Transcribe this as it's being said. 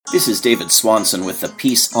This is David Swanson with the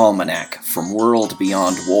Peace Almanac from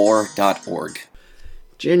worldbeyondwar.org.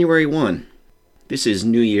 January 1. This is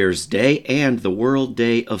New Year's Day and the World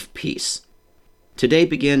Day of Peace. Today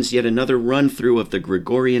begins yet another run-through of the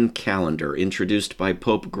Gregorian calendar introduced by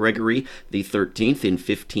Pope Gregory XIII in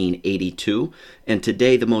 1582, and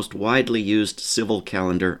today the most widely used civil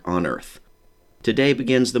calendar on Earth. Today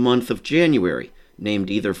begins the month of January,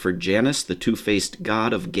 named either for Janus, the two-faced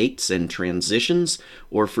god of gates and transitions,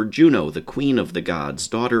 or for Juno, the queen of the gods,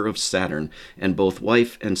 daughter of Saturn, and both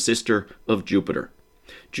wife and sister of Jupiter.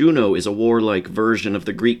 Juno is a warlike version of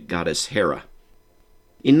the Greek goddess Hera.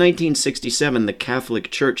 In 1967, the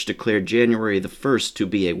Catholic Church declared January the 1st to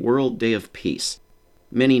be a World Day of Peace.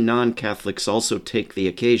 Many non-Catholics also take the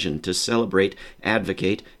occasion to celebrate,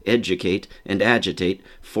 advocate, educate, and agitate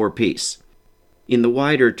for peace. In the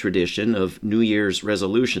wider tradition of New Year's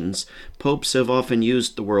resolutions, popes have often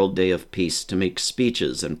used the World Day of Peace to make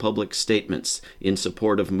speeches and public statements in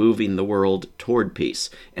support of moving the world toward peace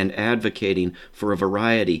and advocating for a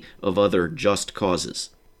variety of other just causes.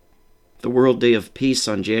 The World Day of Peace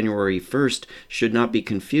on January 1st should not be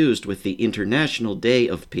confused with the International Day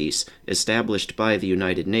of Peace, established by the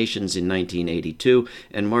United Nations in 1982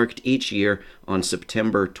 and marked each year on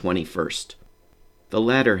September 21st. The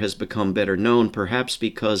latter has become better known perhaps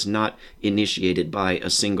because not initiated by a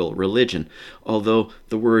single religion, although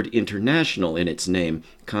the word international in its name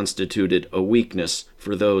constituted a weakness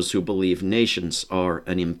for those who believe nations are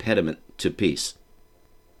an impediment to peace.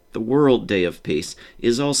 The World Day of Peace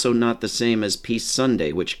is also not the same as Peace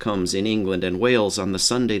Sunday, which comes in England and Wales on the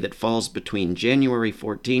Sunday that falls between January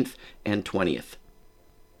 14th and 20th.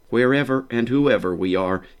 Wherever and whoever we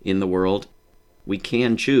are in the world, we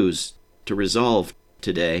can choose to resolve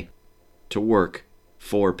today to work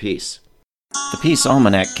for peace. The Peace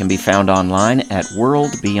Almanac can be found online at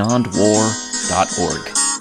worldbeyondwar.org.